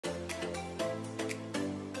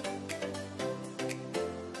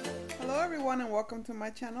everyone and welcome to my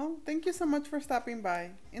channel. Thank you so much for stopping by.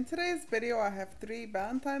 In today's video I have 3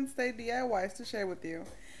 Valentine's Day DIYs to share with you.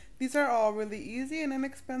 These are all really easy and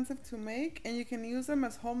inexpensive to make and you can use them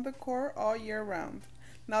as home decor all year round.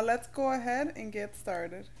 Now let's go ahead and get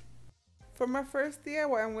started. For my first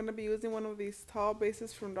DIY I'm going to be using one of these tall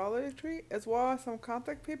bases from Dollar Tree as well as some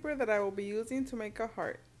contact paper that I will be using to make a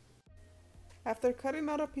heart. After cutting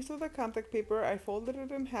out a piece of the contact paper, I folded it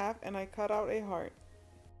in half and I cut out a heart.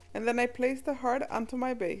 And then I placed the heart onto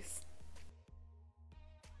my base.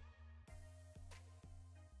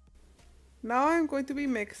 Now I'm going to be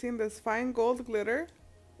mixing this fine gold glitter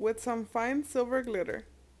with some fine silver glitter.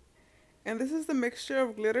 And this is the mixture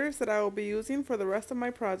of glitters that I will be using for the rest of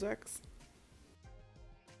my projects.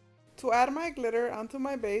 To add my glitter onto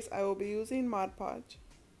my base, I will be using Mod Podge.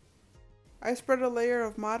 I spread a layer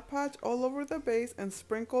of Mod Podge all over the base and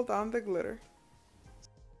sprinkled on the glitter.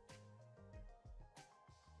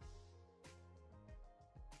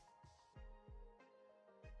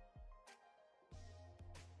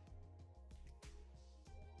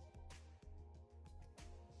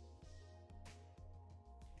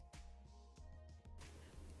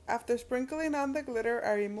 After sprinkling on the glitter,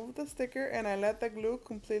 I removed the sticker and I let the glue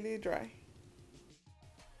completely dry.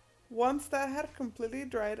 Once that had completely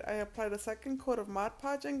dried, I applied a second coat of Mod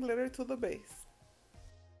Podge and glitter to the base.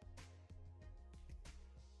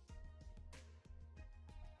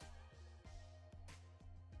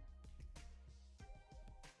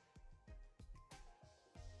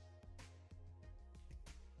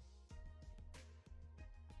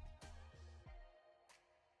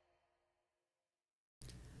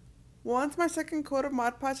 Once my second coat of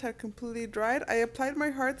Mod Podge had completely dried, I applied my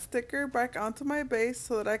heart sticker back onto my base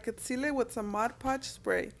so that I could seal it with some Mod Podge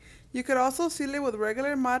spray. You could also seal it with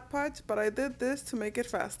regular Mod Podge, but I did this to make it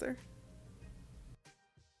faster.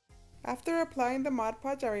 After applying the Mod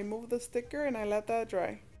Podge, I removed the sticker and I let that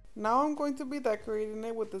dry. Now I'm going to be decorating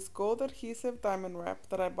it with this gold adhesive diamond wrap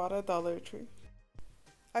that I bought at Dollar Tree.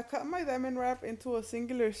 I cut my diamond wrap into a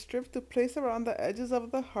singular strip to place around the edges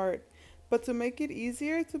of the heart. But to make it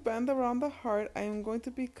easier to bend around the heart, I am going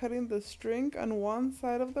to be cutting the string on one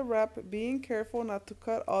side of the wrap, being careful not to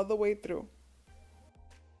cut all the way through.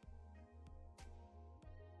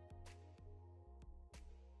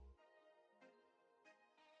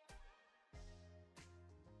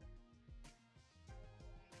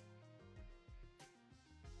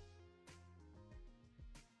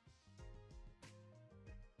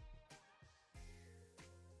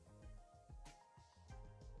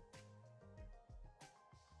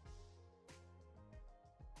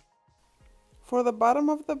 For the bottom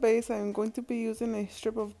of the base, I am going to be using a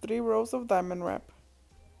strip of 3 rows of diamond wrap.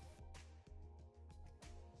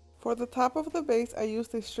 For the top of the base, I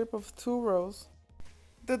used a strip of 2 rows.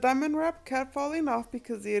 The diamond wrap kept falling off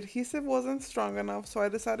because the adhesive wasn't strong enough, so I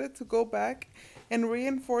decided to go back and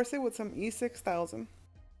reinforce it with some E6000.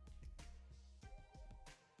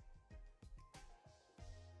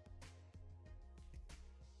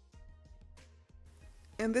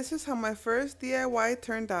 And this is how my first DIY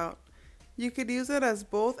turned out. You could use it as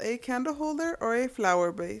both a candle holder or a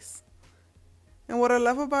flower base. And what I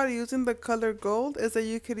love about using the color gold is that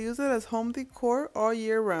you could use it as home decor all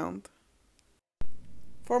year round.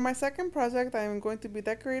 For my second project, I am going to be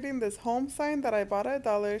decorating this home sign that I bought at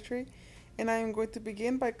Dollar Tree, and I am going to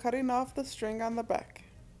begin by cutting off the string on the back.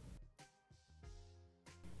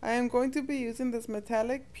 I am going to be using this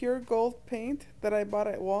metallic pure gold paint that I bought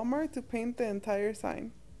at Walmart to paint the entire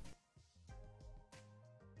sign.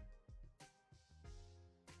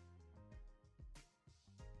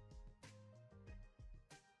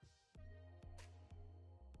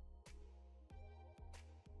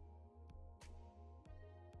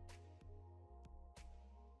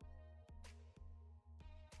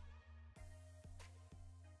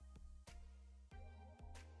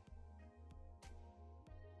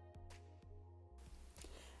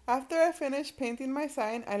 After I finished painting my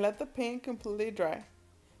sign, I let the paint completely dry.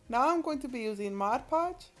 Now I'm going to be using Mod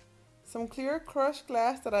Podge, some clear crushed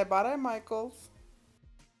glass that I bought at Michael's,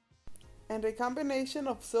 and a combination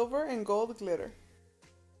of silver and gold glitter.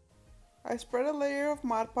 I spread a layer of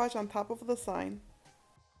Mod Podge on top of the sign.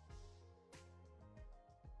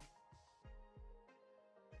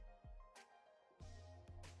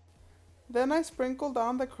 Then I sprinkled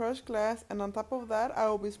on the crushed glass, and on top of that I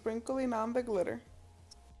will be sprinkling on the glitter.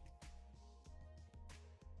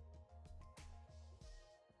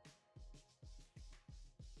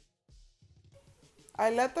 I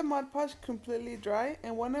let the Mod Podge completely dry,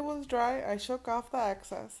 and when it was dry, I shook off the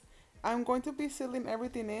excess. I'm going to be sealing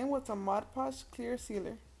everything in with some Mod Podge clear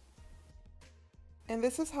sealer. And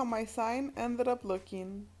this is how my sign ended up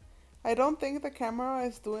looking. I don't think the camera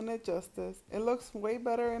is doing it justice. It looks way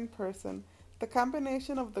better in person. The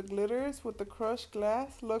combination of the glitters with the crushed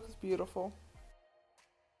glass looks beautiful.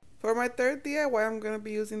 For my third DIY, I'm going to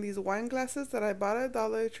be using these wine glasses that I bought at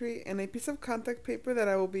Dollar Tree and a piece of contact paper that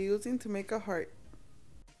I will be using to make a heart.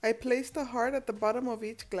 I placed a heart at the bottom of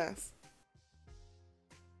each glass.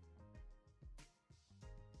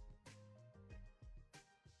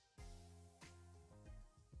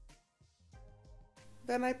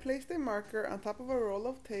 Then I placed a marker on top of a roll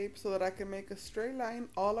of tape so that I can make a straight line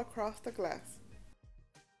all across the glass.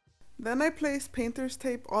 Then I placed painter's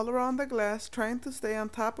tape all around the glass, trying to stay on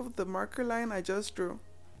top of the marker line I just drew.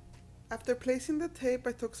 After placing the tape,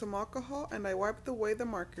 I took some alcohol and I wiped away the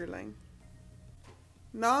marker line.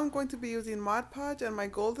 Now I'm going to be using Mod Podge and my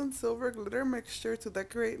gold and silver glitter mixture to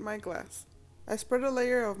decorate my glass. I spread a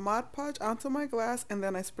layer of Mod Podge onto my glass and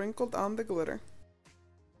then I sprinkled on the glitter.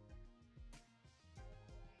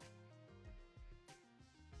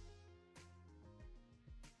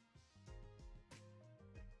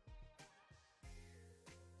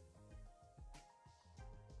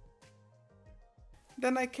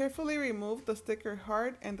 Then I carefully removed the sticker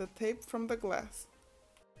heart and the tape from the glass.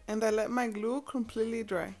 And I let my glue completely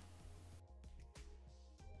dry.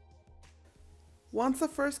 Once the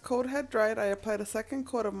first coat had dried, I applied a second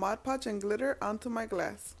coat of Mod Podge and glitter onto my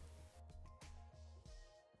glass.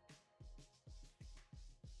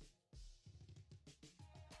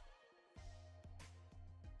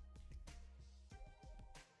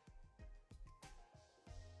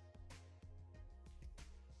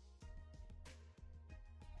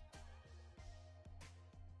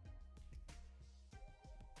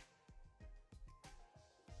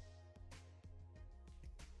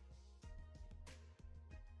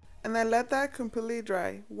 And I let that completely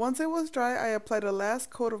dry. Once it was dry, I applied a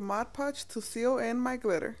last coat of Mod Podge to seal in my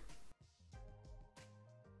glitter.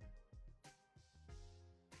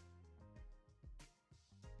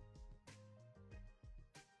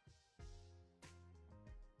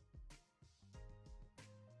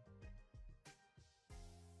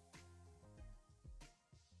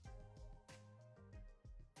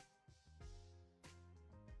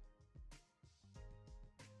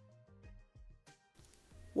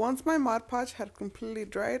 Once my Mod Podge had completely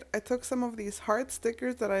dried, I took some of these heart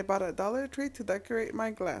stickers that I bought at Dollar Tree to decorate my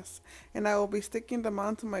glass, and I will be sticking them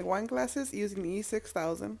onto my wine glasses using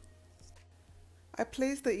E6000. I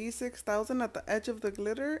placed the E6000 at the edge of the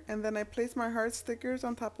glitter, and then I placed my heart stickers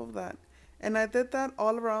on top of that, and I did that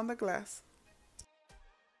all around the glass.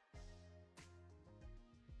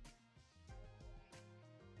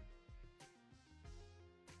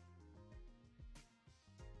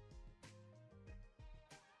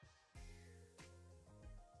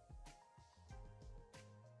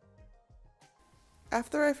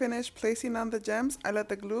 After I finished placing on the gems, I let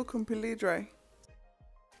the glue completely dry.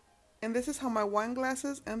 And this is how my wine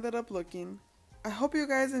glasses ended up looking. I hope you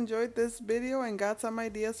guys enjoyed this video and got some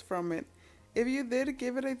ideas from it. If you did,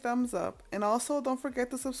 give it a thumbs up, and also don't forget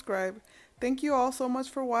to subscribe. Thank you all so much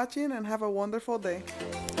for watching and have a wonderful day.